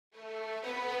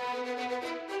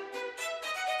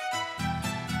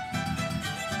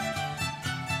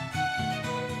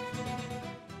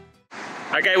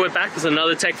Okay, we're back with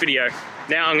another tech video.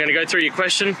 Now I'm going to go through your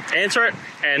question, answer it,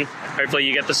 and hopefully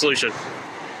you get the solution.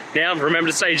 Now remember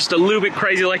to stay just a little bit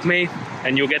crazy like me,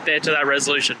 and you'll get there to that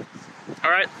resolution.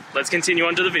 Alright, let's continue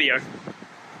on to the video.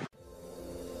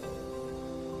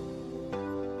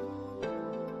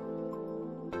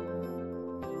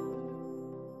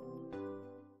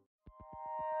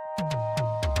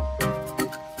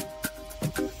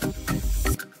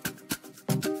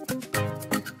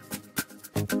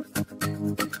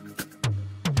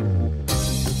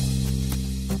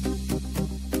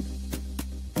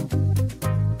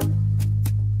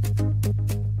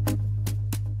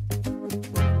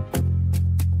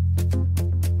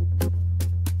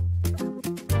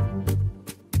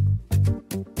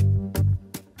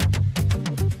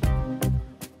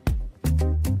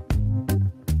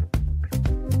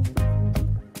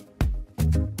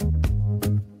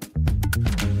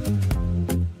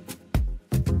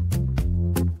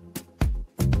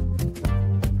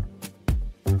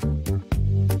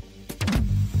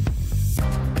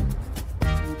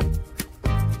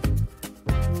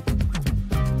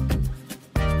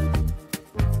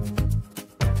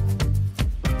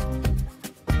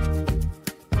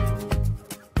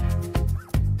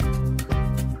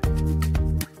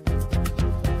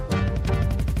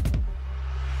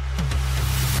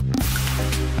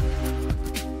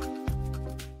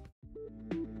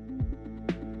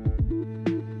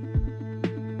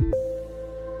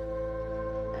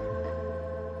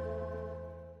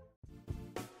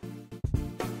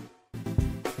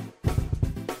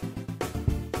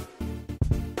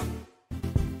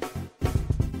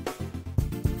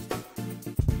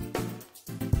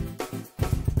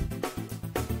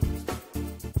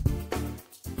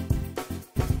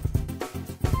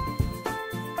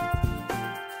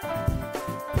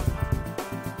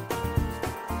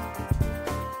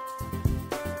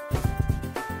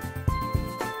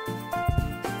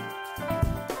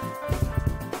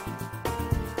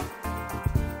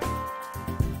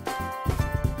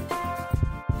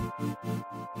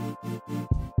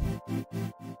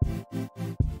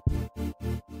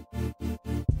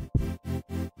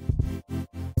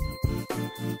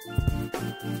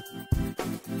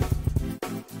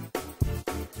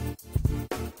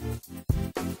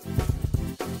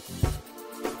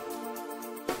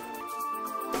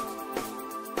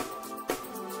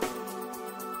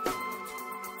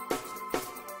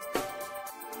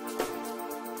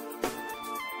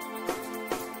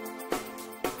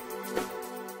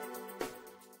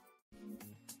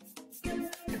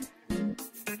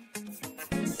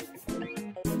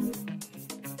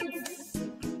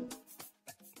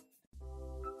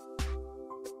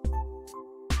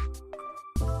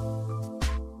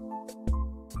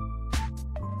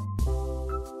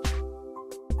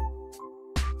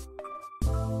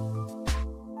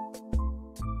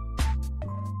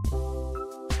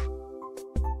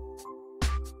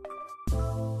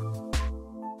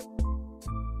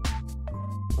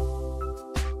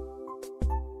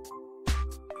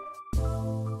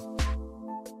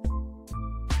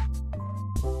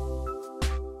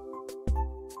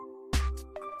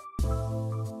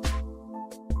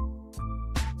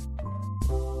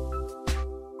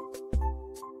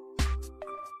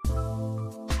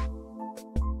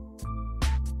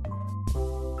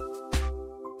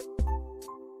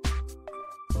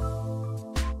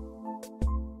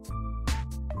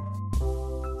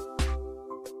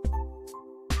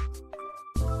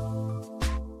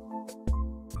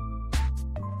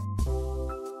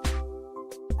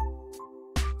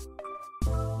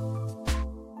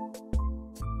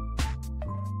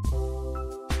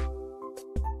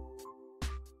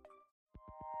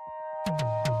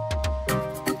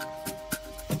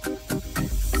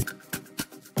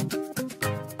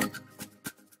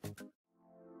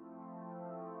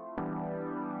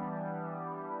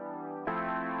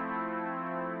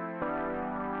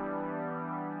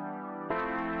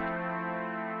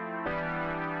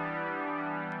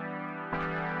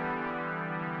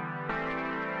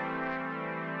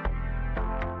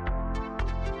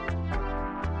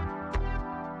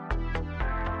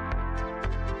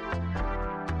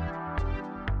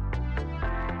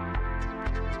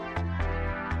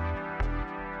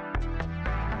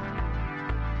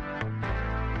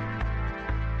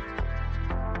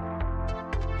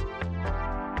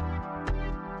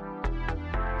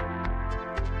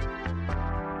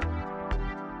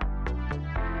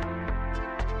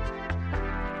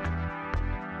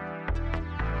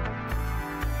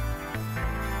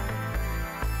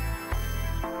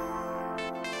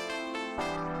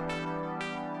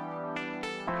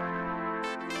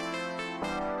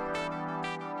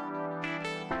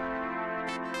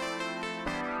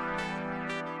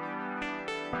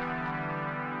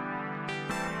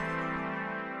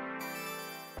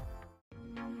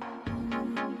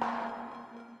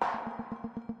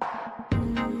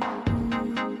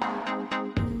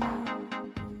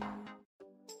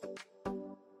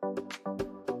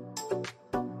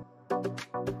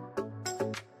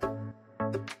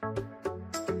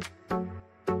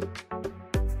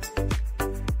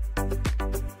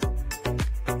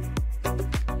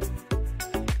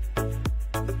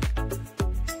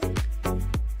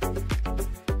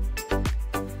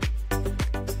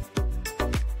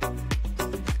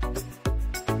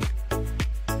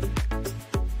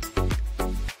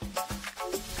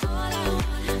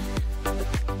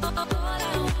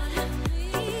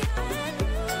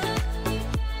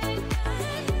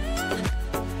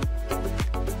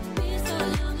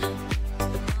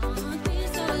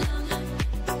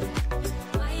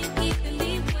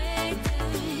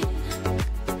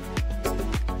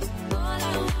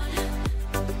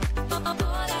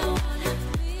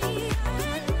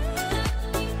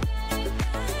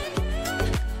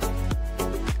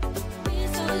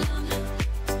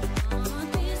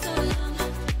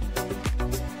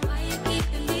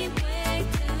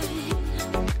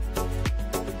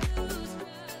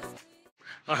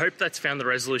 I hope that's found the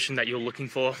resolution that you're looking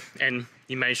for and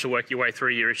you managed to work your way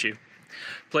through your issue.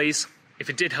 Please, if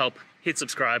it did help, hit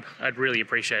subscribe. I'd really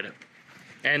appreciate it.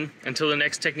 And until the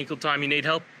next technical time you need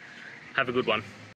help, have a good one.